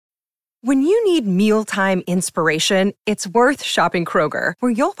When you need mealtime inspiration, it's worth shopping Kroger,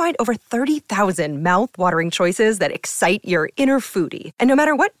 where you'll find over 30,000 mouth-watering choices that excite your inner foodie. And no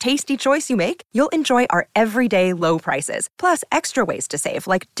matter what tasty choice you make, you'll enjoy our everyday low prices, plus extra ways to save,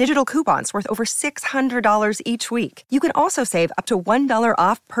 like digital coupons worth over $600 each week. You can also save up to $1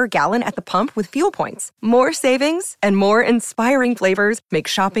 off per gallon at the pump with fuel points. More savings and more inspiring flavors make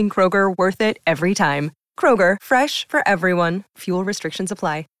shopping Kroger worth it every time. Kroger, fresh for everyone. Fuel restrictions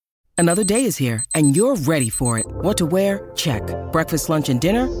apply. Another day is here, and you're ready for it. What to wear? Check. Breakfast, lunch, and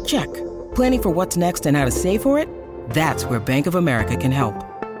dinner? Check. Planning for what's next and how to save for it? That's where Bank of America can help.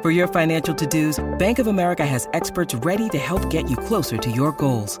 For your financial to-dos, Bank of America has experts ready to help get you closer to your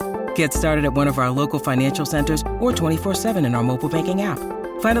goals. Get started at one of our local financial centers or 24/7 in our mobile banking app.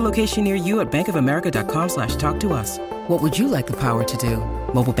 Find a location near you at bankofamerica.com/talktous. What would you like the power to do?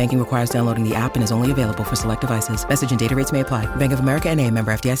 Mobile banking requires downloading the app and is only available for select devices. Message and data rates may apply. Bank of America N.A.,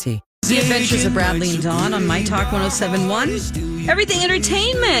 member FDIC. The Adventures of Bradley and Dawn on My Talk 107.1. Everything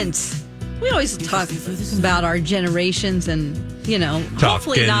entertainment. We always talk about our generations and,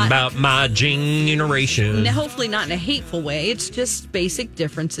 hopefully not about my generation. Hopefully not in a hateful way. It's just basic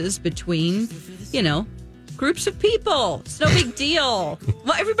differences between, groups of people. It's no big deal.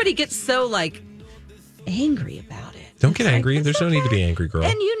 Well, everybody gets so, angry about it. Don't get angry. There's no need to be angry, girl.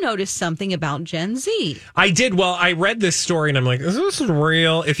 And you noticed something about Gen Z. I did. Well, I read this story and I'm like, is this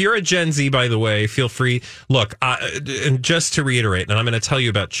real? If you're a Gen Z, by the way, feel free. Look, and just to reiterate, and I'm going to tell you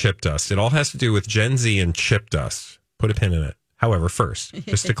about chip dust. It all has to do with Gen Z and chip dust. Put a pin in it. However, first,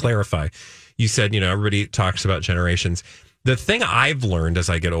 just to clarify, you said, everybody talks about generations. The thing I've learned as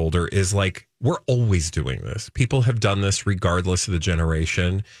I get older is we're always doing this. People have done this regardless of the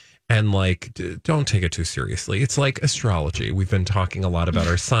generation. And don't take it too seriously. It's like astrology. We've been talking a lot about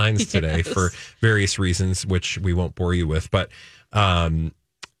our signs today for various reasons, which we won't bore you with. But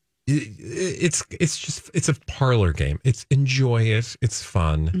it's a parlor game. Enjoy it. It's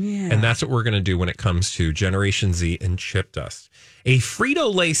fun. Yeah. And that's what we're going to do when it comes to Generation Z and chip dust. A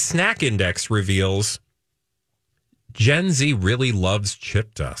Frito-Lay snack index reveals Gen Z really loves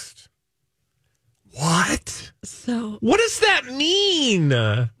chip dust. What? So what does that mean?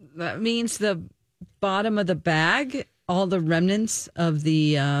 That means the bottom of the bag, all the remnants of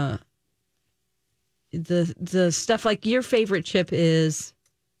the stuff. Like your favorite chip is?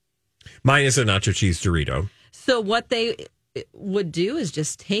 Mine is a nacho cheese Dorito. So what they would do is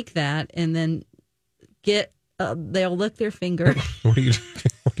just take that and then they'll lick their finger. What are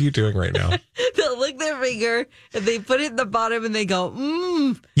you doing right now? They'll lick their finger and they put it in the bottom and they go,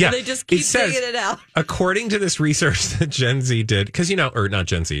 Yeah. And they just keep taking it out. According to this research that Gen Z did, because, or not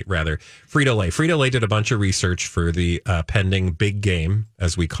Gen Z, rather, Frito-Lay. Frito-Lay did a bunch of research for the pending big game,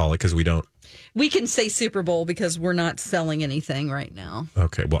 as we call it, because we can say Super Bowl because we're not selling anything right now.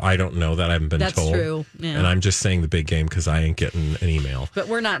 Okay. Well, I don't know that. I haven't been told. That's true. Yeah. And I'm just saying the big game because I ain't getting an email. But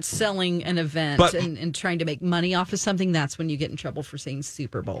we're not selling an event and trying to make money off of something. That's when you get in trouble for saying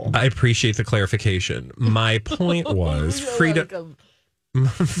Super Bowl. I appreciate the clarification. My point was Frito.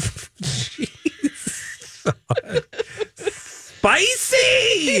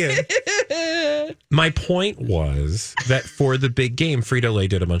 Spicy! My point was that for the big game, Frito-Lay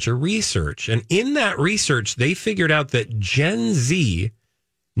did a bunch of research. And in that research, they figured out that Gen Z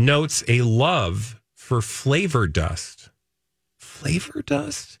notes a love for flavor dust. Flavor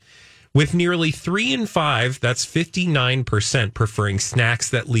dust? With nearly 3 in 5, that's 59%, preferring snacks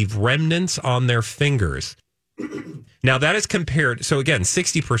that leave remnants on their fingers. Now, that is compared. So, again,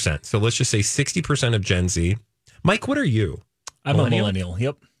 60%. So, let's just say 60% of Gen Z. Mike, what are you? I'm a millennial.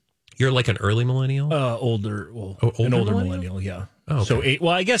 Yep. You're like an early millennial? Older. Well, an older millennial, yeah. Oh, okay. So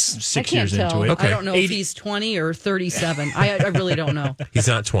I guess 6 years into it. Okay. I don't know if he's 20 or 37. I really don't know. He's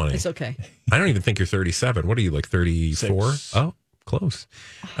not 20. It's okay. I don't even think you're 37. What are you, like 34? Oh, close.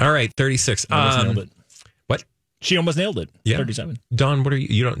 All right, 36. Almost nailed it. What? She almost nailed it. Yeah. 37. Dawn, what are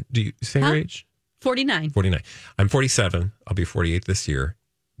you? Do you say your age? 49. 49. I'm 47. I'll be 48 this year.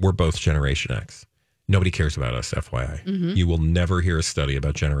 We're both Generation X. Nobody cares about us, FYI. Mm-hmm. You will never hear a study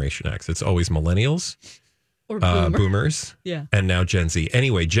about Generation X. It's always millennials or boomers, yeah, and now Gen Z.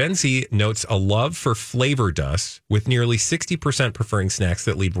 Anyway, Gen Z notes a love for flavor dust, with nearly 60% preferring snacks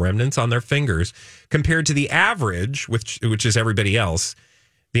that leave remnants on their fingers, compared to the average, which is everybody else.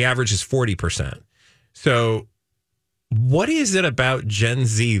 The average is 40%. So what is it about Gen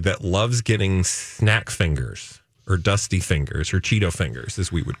Z that loves getting snack fingers or dusty fingers or Cheeto fingers,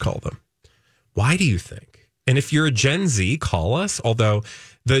 as we would call them? Why do you think? And if you're a Gen Z, call us. Although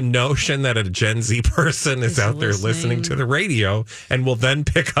the notion that a Gen Z person is out there listening to the radio and will then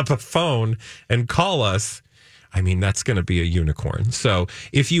pick up a phone and call us, I mean, that's going to be a unicorn. So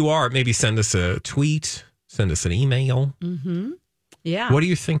if you are, maybe send us a tweet, send us an email. Mm-hmm. Yeah. What do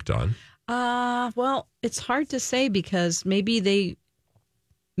you think, Dawn? Well, it's hard to say because maybe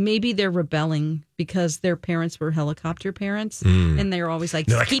they're rebelling because their parents were helicopter parents and they're always like,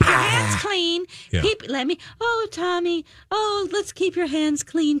 keep your hands clean. Yeah. Tommy. Oh, let's keep your hands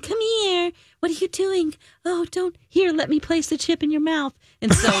clean. Come here. What are you doing? Oh, let me place the chip in your mouth.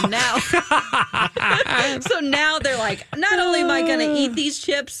 And so now, they're like, not only am I going to eat these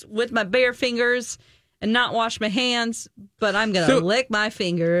chips with my bare fingers and not wash my hands, but I'm going to lick my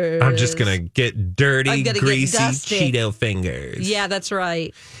fingers. I'm just going to get dirty, greasy Cheeto fingers. Yeah, that's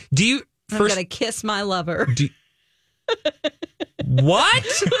right. I'm going to kiss my lover. What?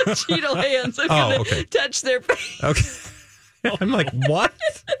 Cheeto hands. I'm going to touch their face. Okay. I'm like, what?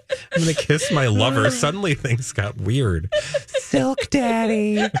 I'm going to kiss my lover. Suddenly things got weird. Silk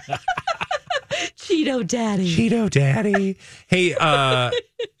Daddy. Cheeto Daddy. Cheeto Daddy. Hey,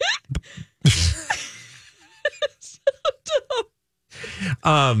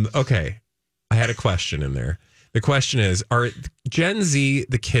 okay. I had a question in there. The question is, are Gen Z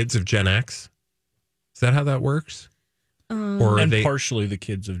the kids of Gen X? Is that how that works? Or are they partially the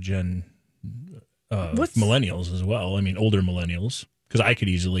kids of millennials as well? I mean, older millennials. Because I could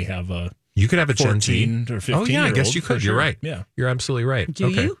easily have you could have a Gen Z or 15. Oh yeah, I guess you could. You're right. Yeah, you're absolutely right. Do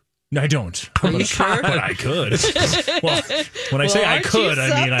you? No, I don't. Are you sure? But I could. Well, when I say I could,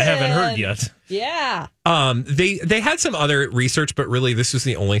 I mean I haven't heard yet. Yeah. They had some other research, but really this was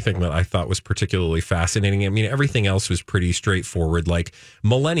the only thing that I thought was particularly fascinating. I mean, everything else was pretty straightforward. Like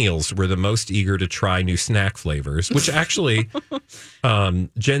millennials were the most eager to try new snack flavors, which actually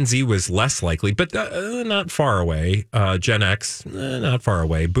Gen Z was less likely, but not far away. Gen X, not far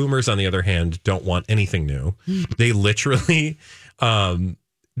away. Boomers, on the other hand, don't want anything new. They literally...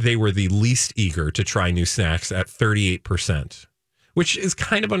 they were the least eager to try new snacks at 38%, which is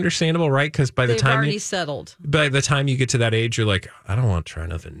kind of understandable, right? Because by the time already settled. By the time you get to that age, you're like, I don't want to try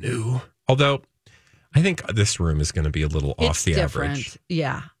nothing new. Although, I think this room is going to be a little off the average.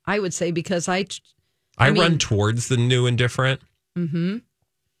 Yeah, I would say because I run towards the new and different. Mm-hmm.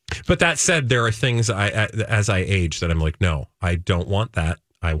 But that said, there are things as I age that I'm like, no, I don't want that.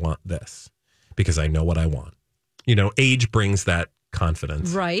 I want this because I know what I want. You know, age brings that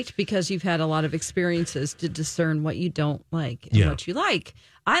confidence. Right, because you've had a lot of experiences to discern what you don't like and what you like.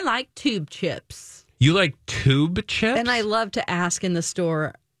 I like tube chips. You like tube chips? And I love to ask in the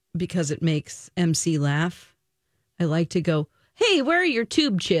store because it makes MC laugh. I like to go, hey, where are your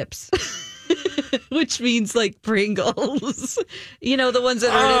tube chips? Which means like Pringles. You know, the ones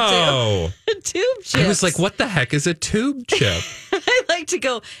that are into tube chips. I was like, what the heck is a tube chip? I like to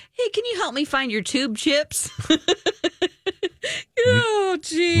go, hey, can you help me find your tube chips? Oh,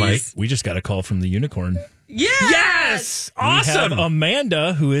 geez. Mike, we just got a call from the unicorn. Yes! Awesome! We have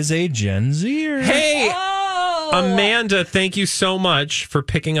Amanda, who is a Gen Zer. Hey! Amanda, thank you so much for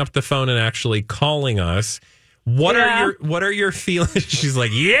picking up the phone and actually calling us. What are your feelings? She's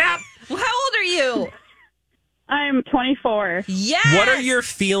like, yep! Well, how old are you? I'm 24. Yes! What are your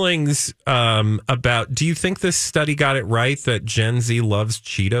feelings about, do you think this study got it right that Gen Z loves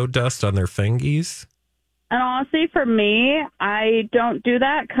Cheeto dust on their fingies? And honestly, for me, I don't do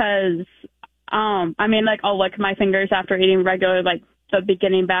that because, I'll lick my fingers after eating regular, like, the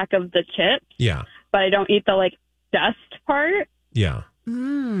beginning back of the chips. Yeah. But I don't eat the, like, dust part. Yeah.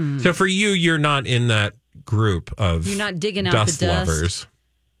 So for you, you're not in that group of you're not digging out dust the dust lovers.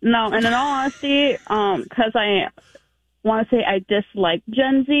 No, and in all honesty, because I want to say I dislike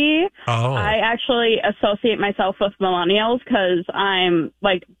Gen Z, I actually associate myself with millennials because I'm,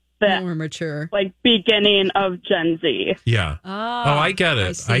 like, more mature, like beginning of Gen Z. Yeah. Oh, I get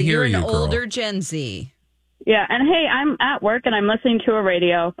it. I hear you, You're an girl. older Gen Z. Yeah, and hey, I'm at work and I'm listening to a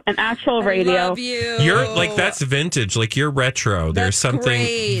radio, an actual radio. I love you. You're like, that's vintage. Like, you're retro. There's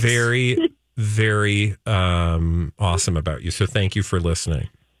something very, very awesome about you. So thank you for listening.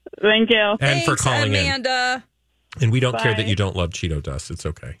 Thank you. And for calling Amanda. in. And we don't care that you don't love Cheeto dust. It's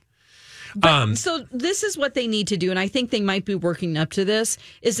okay. But, so this is what they need to do, and I think they might be working up to this,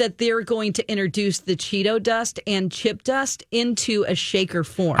 is that they're going to introduce the Cheeto dust and chip dust into a shaker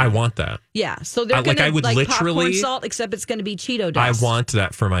form. I want that. Yeah, so they're going to like popcorn salt, except it's going to be Cheeto dust. I want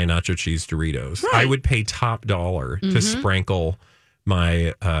that for my nacho cheese Doritos. Right. I would pay top dollar to sprinkle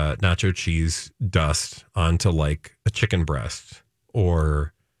my nacho cheese dust onto like a chicken breast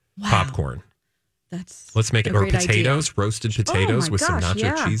or popcorn. Let's make it, or potatoes, idea. Roasted potatoes with some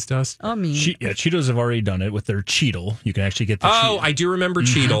nacho cheese dust. Cheetos have already done it with their Cheetle. You can actually get the Cheetle. I do remember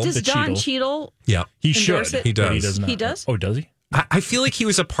Cheetle. Does Don Cheetle? Yeah. He should. It? He does. He does not. He does? Oh, does he? I feel like he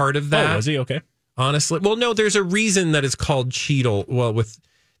was a part of that. Oh, was he? Okay. honestly. Well, no, there's a reason that it's called Cheetle. Well,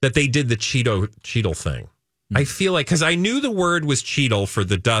 that they did the Cheetle thing. I feel like, because I knew the word was Cheetle for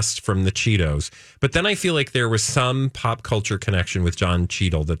the dust from the Cheetos, but then I feel like there was some pop culture connection with John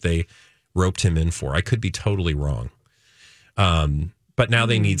Cheadle that they roped him in for. I could be totally wrong. But now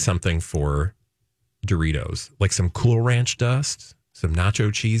they need something for Doritos, like some Cool Ranch dust, some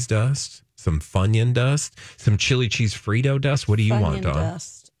nacho cheese dust, some Funyun dust, some chili cheese Frito dust. What do you want, Dawn?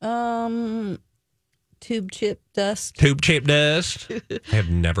 Dust. Tube chip dust. Tube chip dust. I have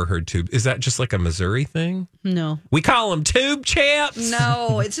never heard tube. Is that just like a Missouri thing? No. We call them tube chips.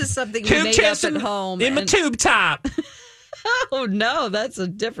 No, it's just something we tube made chips up at home. In my tube top. Oh, no, that's a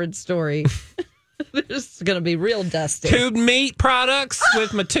different story. This is going to be real dusty. Tube meat products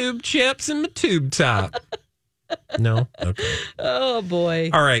with my tube chips and my tube top. No? Okay. Oh, boy.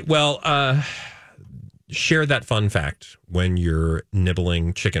 All right. Well, share that fun fact when you're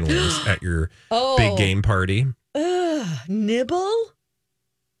nibbling chicken wings at your big game party. Nibble?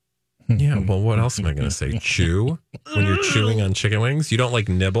 Yeah, well, what else am I going to say? Chew? When you're chewing on chicken wings? You don't like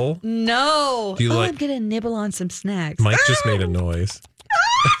nibble? No. Do you I'm going to nibble on some snacks. Mike just made a noise.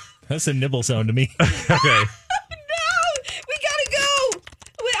 That's a nibble sound to me. Okay. I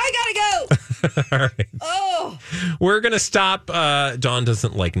gotta go. All right. Oh. We're going to stop. Dawn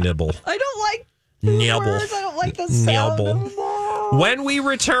doesn't like nibble. I don't like nibble. words. I don't like the sound nibble. When we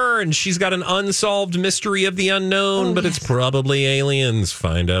return, she's got an unsolved mystery of the unknown, but it's probably aliens.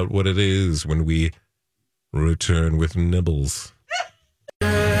 Find out what it is when we return with nibbles.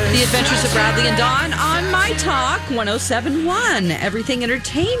 The Adventures of Bradley and Dawn on My Talk 107.1, Everything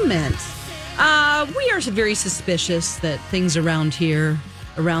Entertainment. We are very suspicious that things around here,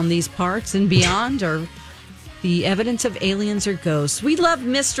 around these parts and beyond, are the evidence of aliens or ghosts. We love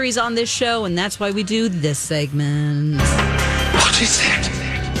mysteries on this show, and that's why we do this segment. What is it?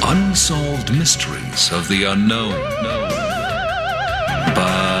 Unsolved mysteries of the unknown.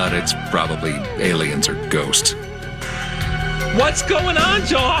 But it's probably aliens or ghosts. What's going on,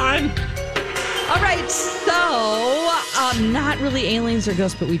 Dawn? All right, so not really aliens or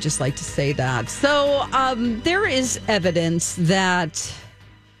ghosts, but we just like to say that. So there is evidence that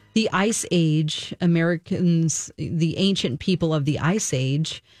the Ice Age, Americans, the ancient people of the Ice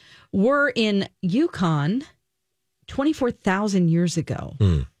Age, were in Yukon 24,000 years ago.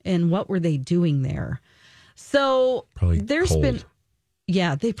 And what were they doing there? So probably there's cold. been...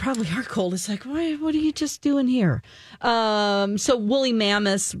 Yeah, they probably are cold. It's like, what are you just doing here? So woolly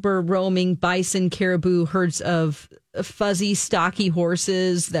mammoths were roaming, bison, caribou, herds of fuzzy, stocky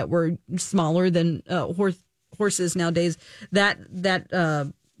horses that were smaller than horses nowadays.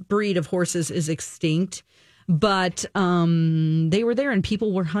 That breed of horses is extinct, but they were there and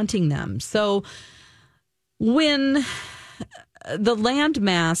people were hunting them. So when the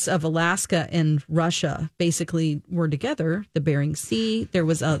landmass of Alaska and Russia basically were together, the Bering Sea, there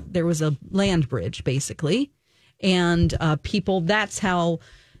was a land bridge basically, and people. That's how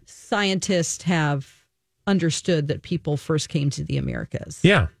scientists have understood that people first came to the Americas.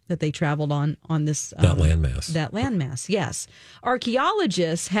 Yeah, that they traveled on this that landmass. That landmass. Yes,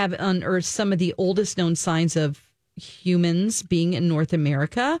 archaeologists have unearthed some of the oldest known signs of humans being in North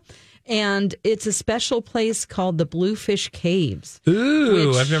America. And it's a special place called the Bluefish Caves.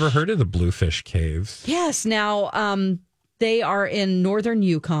 Ooh, I've never heard of the Bluefish Caves. Yes. Now, they are in northern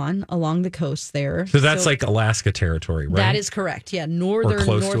Yukon along the coast there. So that's like Alaska territory, right? That is correct. Yeah. Northern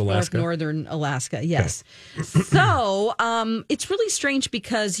Alaska. Yes. Okay. So it's really strange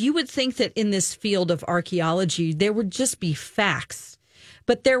because you would think that in this field of archaeology, there would just be facts.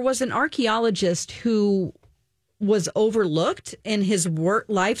 But there was an archaeologist who was overlooked, and his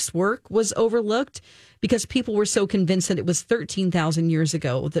life's work was overlooked because people were so convinced that it was 13,000 years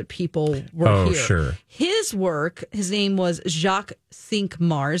ago that people were here. Sure. His work, his name was Jacques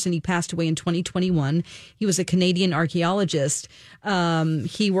Cinq-Mars, and he passed away in 2021. He was a Canadian archaeologist.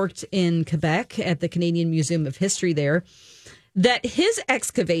 He worked in Quebec at the Canadian Museum of History there. That his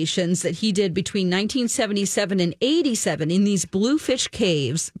excavations that he did between 1977 and 87 in these Bluefish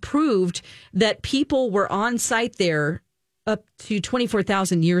Caves proved that people were on site there up to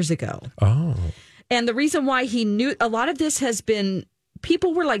 24,000 years ago. Oh. And the reason why he knew a lot of this has been,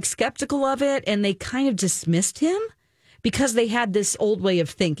 people were like skeptical of it and they kind of dismissed him because they had this old way of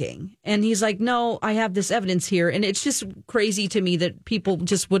thinking. And he's like, no, I have this evidence here. And it's just crazy to me that people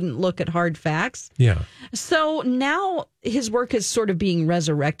just wouldn't look at hard facts. Yeah. So now his work is sort of being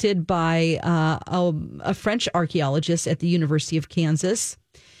resurrected by a French archaeologist at the University of Kansas.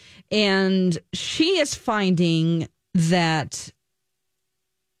 And she is finding that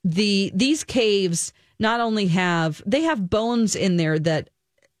these caves not only have bones in there that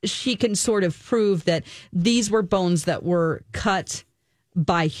she can sort of prove that these were bones that were cut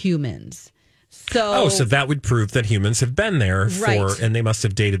by humans. So that would prove that humans have been there and they must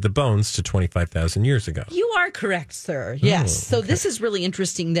have dated the bones to 25,000 years ago. You are correct, sir. Yes. So this is really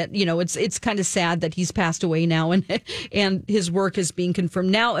interesting that, it's kind of sad that he's passed away now and his work is being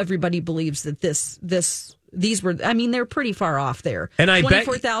confirmed. Now everybody believes that these were, they're pretty far off there. And I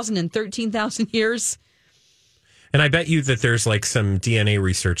 24,000 and 13,000 years. And I bet you that there's like some DNA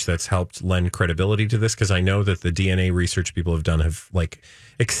research that's helped lend credibility to this, because I know that the DNA research people have done have like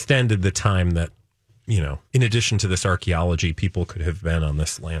extended the time that, in addition to this archaeology, people could have been on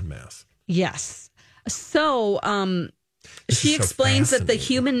this landmass. Yes. So she explains that the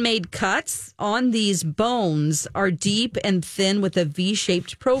human-made cuts on these bones are deep and thin with a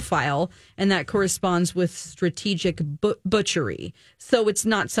V-shaped profile, and that corresponds with strategic butchery. So it's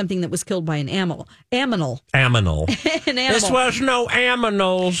not something that was killed by an animal. Aminal. An animal. This was no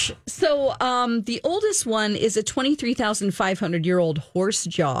aminals. So the oldest one is a 23,500-year-old horse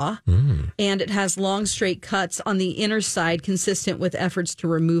jaw, and it has long, straight cuts on the inner side consistent with efforts to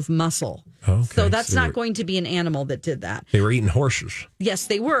remove muscle. Okay, so that's not going to be an animal that did that. They were eating horses. Yes,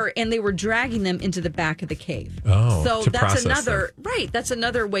 they were, and they were dragging them into the back of the cave. Oh, so to that's process right. That's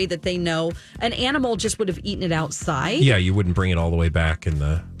another way that they know an animal just would have eaten it outside. Yeah, you wouldn't bring it all the way back in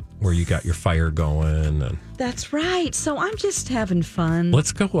where you got your fire going. And that's right. So I'm just having fun.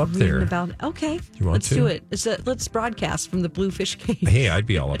 Let's go up there. Okay, let's do it. Let's broadcast from the Bluefish Cave. Hey, I'd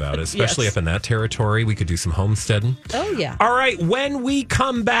be all about it, especially up in that territory. We could do some homesteading. Oh yeah. All right, when we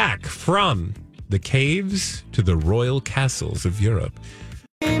come back from the caves to the royal castles of Europe.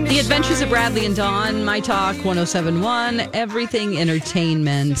 The Adventures of Bradley and Dawn, My Talk 107.1, Everything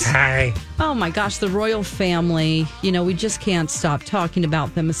Entertainment. Hi. Oh my gosh, the royal family. We just can't stop talking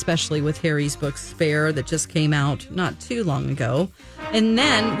about them, especially with Harry's book Spare that just came out not too long ago. And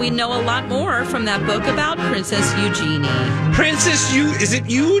then we know a lot more from that book about Princess Eugenie. Is it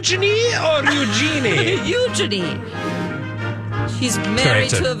Eugenie or Eugenie? Eugenie. She's married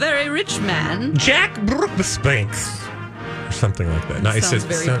to a very rich man. Jack Brooksbanks. Or something like that. That sounds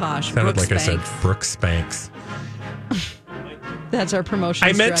very posh. Sounded like I said Brooksbanks. That's our promotion.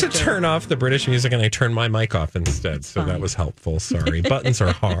 I meant to turn off the British music and I turned my mic off instead. So that was helpful. Sorry. Buttons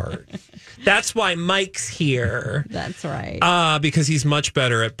are hard. That's why Mike's here. That's right. Because he's much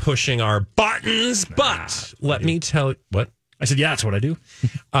better at pushing our buttons. But let me tell you what? I said, yeah, that's what I do.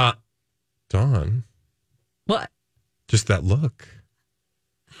 Dawn. What? Just that look.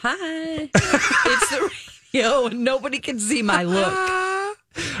 Hi. It's the radio and nobody can see my look.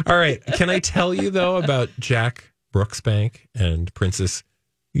 All right. Can I tell you, though, about Jack Brooksbank and Princess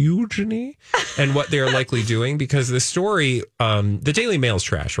Eugenie and what they're likely doing? Because the story, the Daily Mail's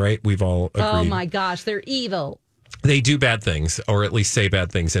trash, right? We've all agreed. Oh, my gosh. They're evil. They do bad things, or at least say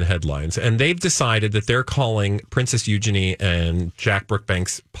bad things in headlines. And they've decided that they're calling Princess Eugenie and Jack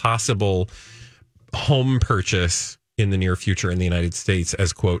Brooksbank's possible home purchase in the near future in the United States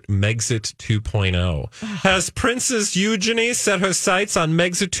as, quote, Megxit 2.0. Has Princess Eugenie set her sights on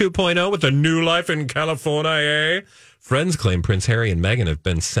Megxit 2.0 with a new life in California, eh? Friends claim Prince Harry and Meghan have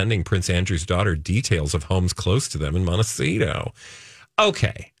been sending Prince Andrew's daughter details of homes close to them in Montecito.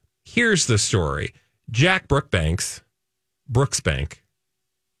 Okay, here's the story. Jack Brooksbank,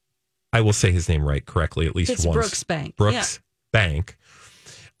 I will say his name correctly at least once. Brooksbank.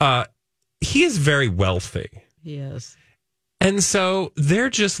 He is very wealthy. Yes. And so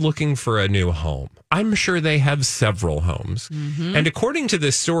they're just looking for a new home. I'm sure they have several homes. Mm-hmm. And according to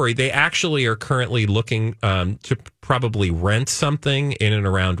this story, they actually are currently looking to probably rent something in and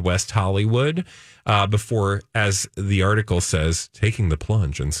around West Hollywood before, as the article says, taking the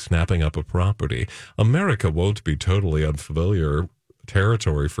plunge and snapping up a property. America won't be totally unfamiliar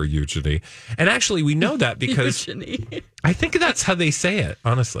territory for Eugenie. And actually, we know that because I think that's how they say it,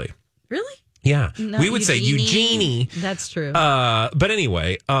 honestly. Really? Yeah, Not we would say Eugenie. That's true. But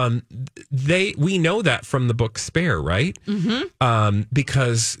anyway, we know that from the book Spare, right? Mm-hmm.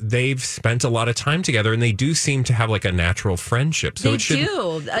 Because they've spent a lot of time together, and they do seem to have like a natural friendship. So they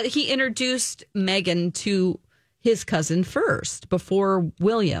do. He introduced Meghan to his cousin first before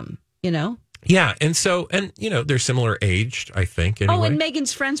William. Yeah, and they're similar aged, I think. Anyway. Oh, and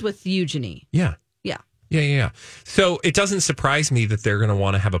Meghan's friends with Eugenie. Yeah. Yeah. So it doesn't surprise me that they're going to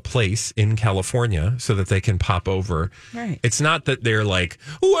want to have a place in California so that they can pop over. Right. It's not that they're like,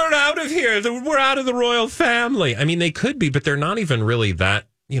 we're out of here. We're out of the royal family. I mean, they could be, but they're not even really that,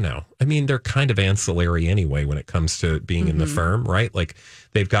 they're kind of ancillary anyway when it comes to being in the firm, right? Like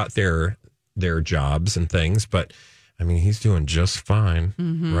they've got their jobs and things, but I mean, he's doing just fine,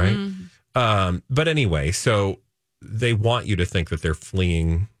 right? But anyway, so they want you to think that they're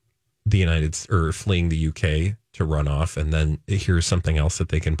fleeing fleeing the UK to run off, and then here's something else that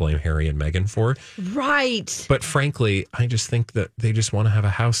they can blame Harry and Meghan for. Right. But frankly, I just think that they just want to have a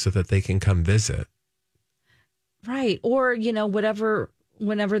house so that they can come visit. Right. Or,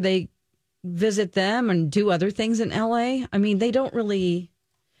 whenever they visit them and do other things in LA. I mean, they don't really,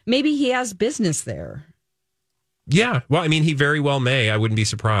 maybe he has business there. Yeah. Well, I mean, he very well may. I wouldn't be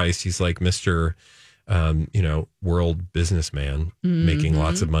surprised. He's like Mr. World businessman, making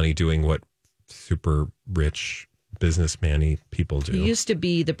lots of money doing what super rich businessman-y people do. He used to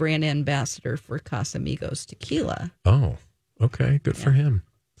be the brand ambassador for Casamigos tequila. Oh, okay. Good for him.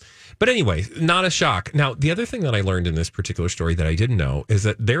 But anyway, not a shock. Now, the other thing that I learned in this particular story that I didn't know is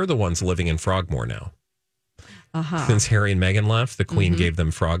that they're the ones living in Frogmore now. Since Harry and Meghan left, the Queen gave them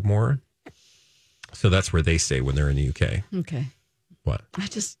Frogmore. So that's where they stay when they're in the UK. Okay. What?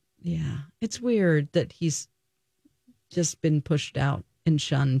 It's weird that he's just been pushed out and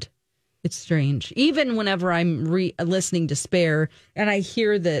shunned. It's strange. Even whenever I'm listening to Spare and I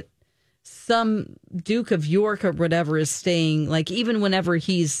hear that some Duke of York or whatever is staying, like even whenever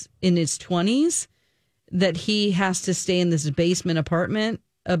he's in his 20s, that he has to stay in this basement apartment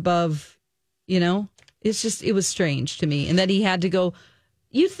above, it was strange to me. And that he had to go.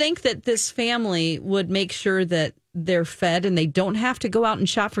 You think that this family would make sure that they're fed and they don't have to go out and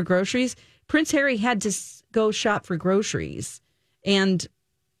shop for groceries? Prince Harry had to go shop for groceries. And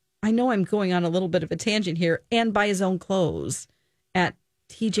I know I'm going on a little bit of a tangent here, and buy his own clothes at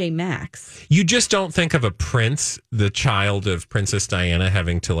TJ Maxx. You just don't think of a prince, the child of Princess Diana,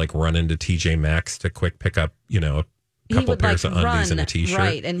 having to run into TJ Maxx to quick pick up, a couple pairs of undies and a t-shirt.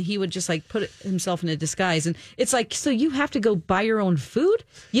 Right, and he would just put himself in a disguise. And it's so you have to go buy your own food?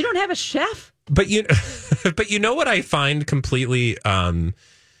 You don't have a chef? But you know what I find completely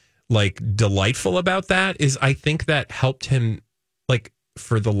delightful about that is I think that helped him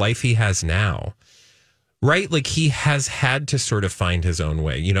for the life he has now. Right? He has had to sort of find his own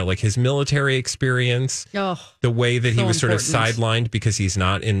way, his military experience, the way that he was sort of sidelined because he's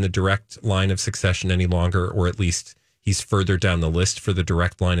not in the direct line of succession any longer, or at least he's further down the list for the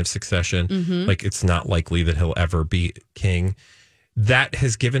direct line of succession. It's not likely that he'll ever be king. That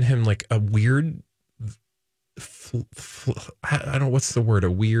has given him a weird, I don't know, what's the word?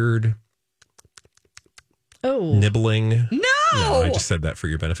 A weird nibbling. No, I just said that for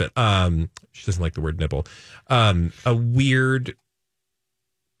your benefit. She doesn't like the word nibble. A weird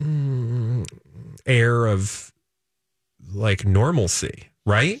air of normalcy,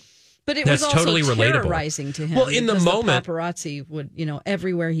 right? But it That's was also totally terrorizing relatable to him. Well, in the moment, the paparazzi would,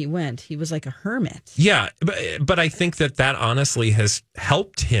 everywhere he went, he was like a hermit. Yeah, but I think that honestly has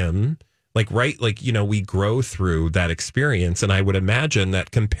helped him. We grow through that experience. And I would imagine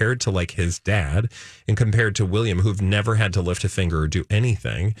that compared to his dad and compared to William, who've never had to lift a finger or do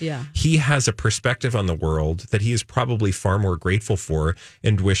anything, he has a perspective on the world that he is probably far more grateful for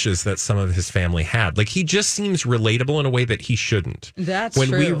and wishes that some of his family had. He just seems relatable in a way that he shouldn't. That's when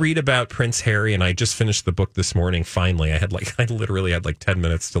true. we read about Prince Harry, and I just finished the book this morning, finally, I literally had 10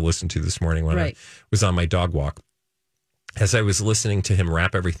 minutes to listen to this morning when I was on my dog walk. As I was listening to him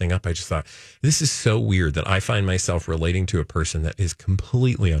wrap everything up, I just thought, this is so weird that I find myself relating to a person that is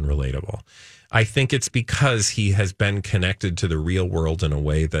completely unrelatable. I think it's because he has been connected to the real world in a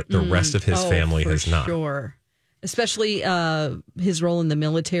way that the rest of his family has not. Sure. Especially his role in the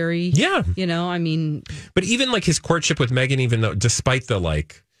military. Yeah. But even his courtship with Meghan, even though, despite the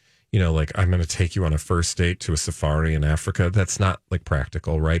I'm going to take you on a first date to a safari in Africa, that's not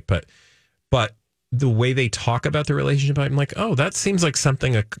practical, right? But the way they talk about the relationship, I'm oh, that seems like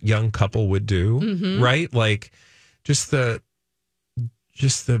something a young couple would do, right? Just the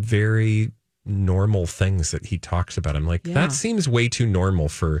very normal things that he talks about. I'm that seems way too normal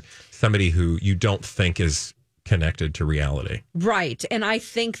for somebody who you don't think is connected to reality. Right. And I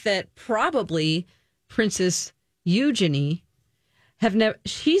think that probably Princess Eugenie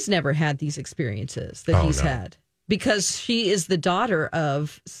she's never had these experiences that he's had. Because she is the daughter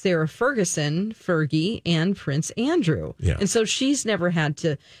of Sarah Ferguson, Fergie, and Prince Andrew. Yeah. And so she's never had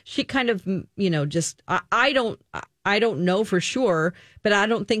to, she kind of, I don't know for sure, but I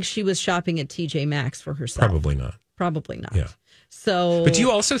don't think she was shopping at TJ Maxx for herself. Probably not. Yeah. So, but do you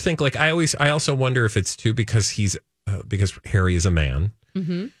also think, I also wonder if it's too because because Harry is a man.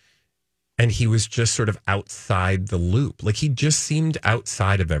 Mm-hmm. And he was just sort of outside the loop. He just seemed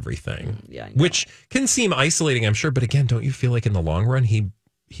outside of everything. Yeah, which can seem isolating, I'm sure. But again, don't you feel like in the long run, he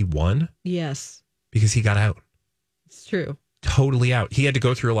won? Yes. Because he got out. It's true. Totally out. He had to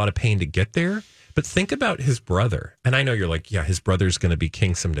go through a lot of pain to get there. But think about his brother. And I know you're his brother's going to be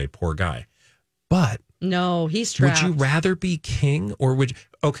king someday. Poor guy. But no, he's trapped. Would you rather be king or would you...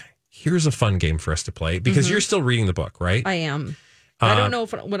 Okay. here's a fun game for us to play because you're still reading the book, right? I am. I don't know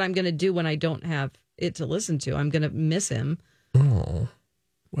what I'm going to do when I don't have it to listen to. I'm going to miss him. Oh,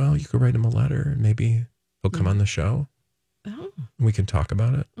 well, you could write him a letter and maybe he'll come on the show. Oh, We can talk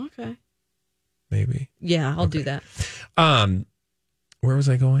about it. okay. Maybe. Yeah, I'll do that. Where was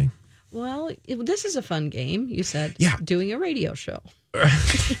I going? Well, this is a fun game. You said doing a radio show.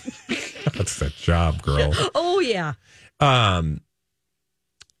 That's that job, girl. Oh, yeah.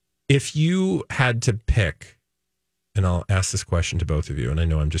 If you had to pick, and I'll ask this question to both of you, and I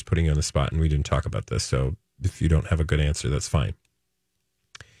know I'm just putting you on the spot and we didn't talk about this, so if you don't have a good answer, that's fine.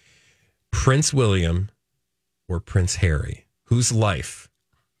 Prince William or Prince Harry, whose life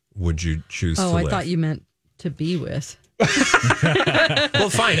would you choose to live? Oh, I thought you meant to be with. Well,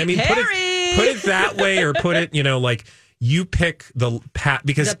 fine. I mean, put it that way, or put it, like you pick the path,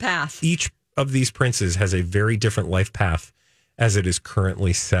 because the path. Each of these princes has a very different life path as it is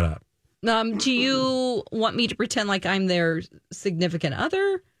currently set up. Do you want me to pretend like I'm their significant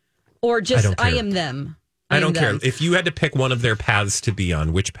other, or just I am them? I don't care. If you had to pick one of their paths to be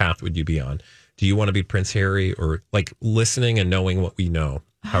on, which path would you be on? Do you want to be Prince Harry, or like listening and knowing what we know?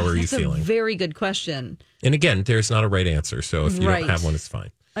 How are you feeling? That's a very good question. And again, there's not a right answer. So if you don't have one, it's fine.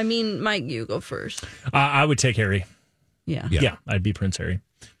 I mean, Mike, you go first. I would take Harry. Yeah, I'd be Prince Harry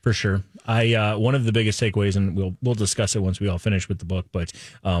for sure. One of the biggest takeaways, and we'll discuss it once we all finish with the book, but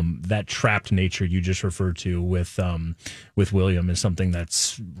that trapped nature you just referred to with William is something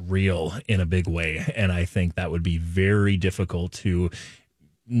that's real in a big way, and I think that would be very difficult to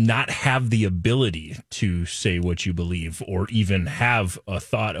not have the ability to say what you believe or even have a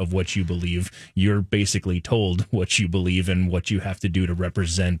thought of what you believe. You're basically told what you believe and what you have to do to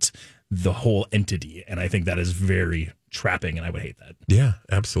represent the whole entity. And I think that is very trapping, and I would hate that. Yeah,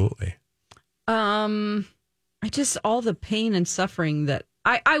 absolutely. All the pain and suffering that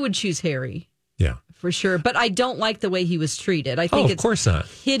I would choose Harry. Yeah, for sure. But I don't like the way he was treated. I think of course not.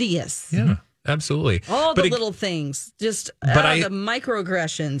 Hideous. Yeah. Absolutely. All the little things, just the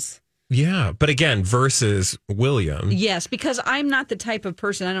microaggressions. Yeah. But again, versus William. Yes, because I'm not the type of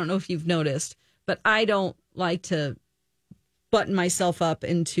person, I don't know if you've noticed, but I don't like to button myself up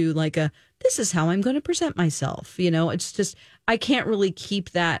into this is how I'm going to present myself. It's just, I can't really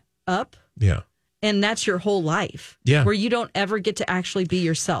keep that up. Yeah. And that's your whole life. Yeah. Where you don't ever get to actually be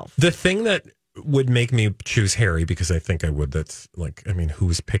yourself. The thing that would make me choose Harry, because I think I would, that's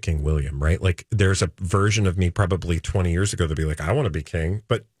who's picking William, right? Like, there's a version of me probably 20 years ago that'd be like, I want to be king.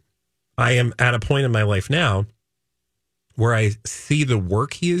 But I am at a point in my life now where I see the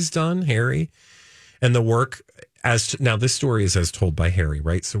work he has done, Harry, and the work now this story is as told by Harry,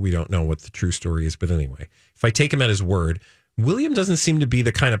 right? So we don't know what the true story is. But anyway, if I take him at his word, William doesn't seem to be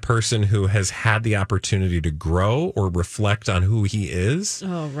the kind of person who has had the opportunity to grow or reflect on who he is.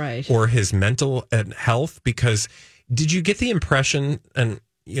 Oh, right. Or his mental health. Because did you get the impression, and,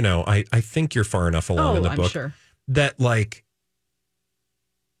 I think you're far enough along in the book, sure, that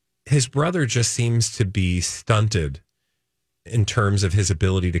his brother just seems to be stunted in terms of his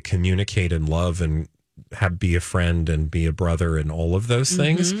ability to communicate and love and be a friend and be a brother and all of those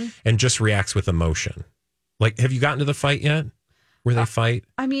things, and just reacts with emotion. Have you gotten to the fight yet? Where they fight?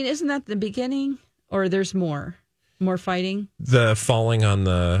 I mean, isn't that the beginning? Or there's more fighting? The falling on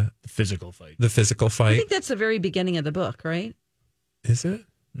the physical fight. The physical fight? I think that's the very beginning of the book, right? Is it?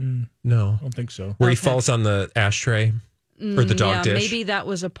 No. I don't think so. Where he falls on the ashtray or the dog dish? Maybe that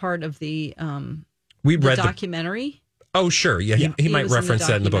was a part of the we read documentary. Oh, sure. Yeah, he might reference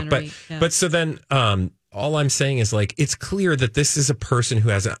that in the book. But so then all I'm saying is it's clear that this is a person who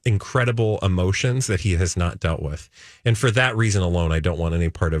has incredible emotions that he has not dealt with. And for that reason alone, I don't want any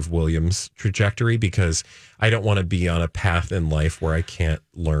part of William's trajectory, because I don't want to be on a path in life where I can't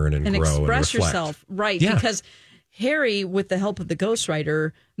learn and grow express and reflect. Yourself. Right. Yeah. Because Harry, with the help of the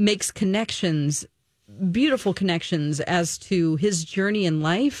ghostwriter, makes connections, beautiful connections as to his journey in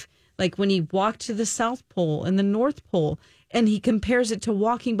life. Like when he walked to the South Pole and the North Pole, and he compares it to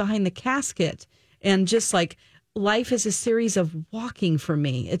walking behind the casket. And just life is a series of walking for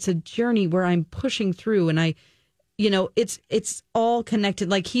me. It's a journey where I'm pushing through, and it's all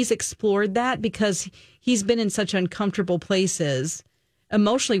connected. He's explored that because he's been in such uncomfortable places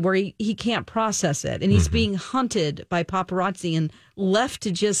emotionally where he can't process it. And he's being hunted by paparazzi and left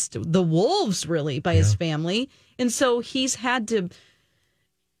to just the wolves, really, by his family. And so he's had to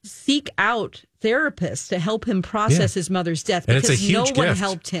seek out therapists to help him process his mother's death, and because no one gift.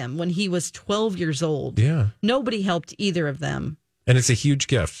 helped him when he was 12 years old. Yeah. Nobody helped either of them. And it's a huge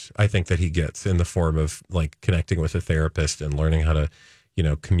gift, I think, that he gets in the form of connecting with a therapist and learning how to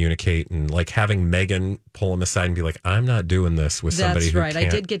communicate, and like having Megan pull him aside and be like, I'm not doing this with somebody who That's right.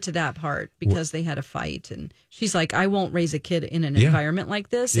 can't. I did get to that part because they had a fight, and she's like, I won't raise a kid in an environment like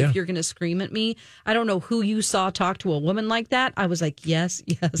this. Yeah. If you're going to scream at me, I don't know who you saw talk to a woman like that. I was like, yes,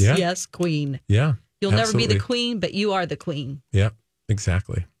 queen. Yeah. You'll never be absolutely. the queen, but you are the queen. Yep,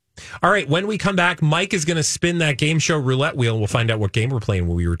 exactly. All right, when we come back, Mike is going to spin that game show roulette wheel. We'll find out what game we're playing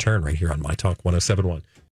when we return right here on My Talk 107.1.